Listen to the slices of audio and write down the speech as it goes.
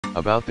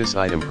About this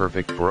item,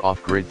 perfect for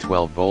off-grid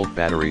 12-volt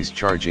batteries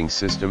charging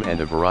system and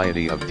a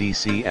variety of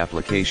DC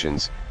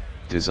applications,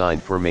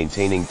 designed for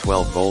maintaining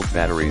 12-volt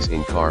batteries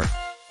in car,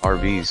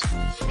 RVs,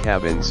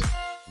 cabins,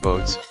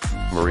 boats,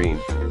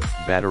 marine,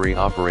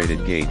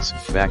 battery-operated gates,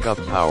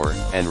 backup power,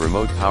 and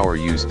remote power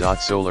use.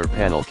 Solar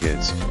panel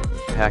kits.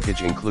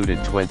 Package included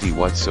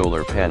 20-watt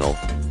solar panel,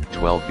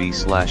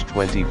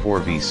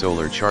 12V/24V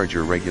solar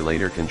charger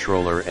regulator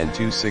controller, and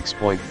two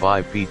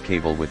 6.5 feet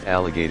cable with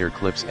alligator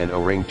clips and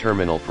O-ring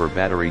terminal for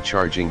battery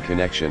charging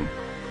connection,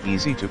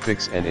 easy to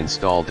fix and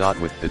install.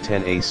 With the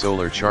 10A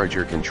solar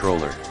charger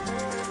controller,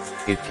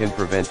 it can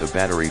prevent the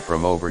battery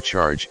from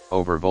overcharge,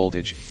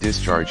 overvoltage,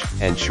 discharge,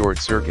 and short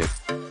circuit.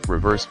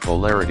 Reverse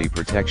polarity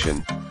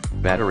protection.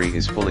 Battery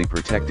is fully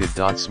protected.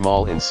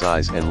 Small in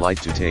size and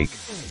light to take,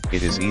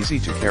 it is easy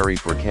to carry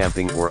for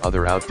camping or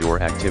other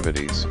outdoor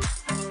activities.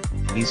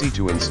 Easy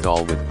to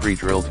install with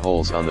pre-drilled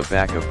holes on the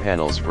back of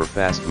panels for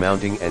fast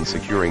mounting and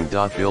securing.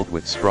 Built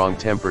with strong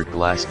tempered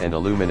glass and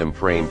aluminum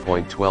frame.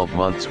 12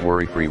 months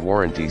worry-free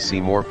warranty.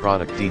 See more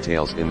product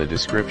details in the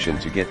description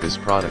to get this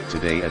product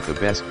today at the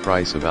best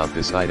price. About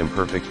this item,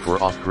 perfect for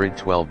off-grid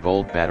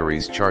 12-volt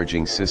batteries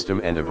charging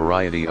system and a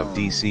variety of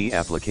DC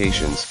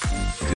applications.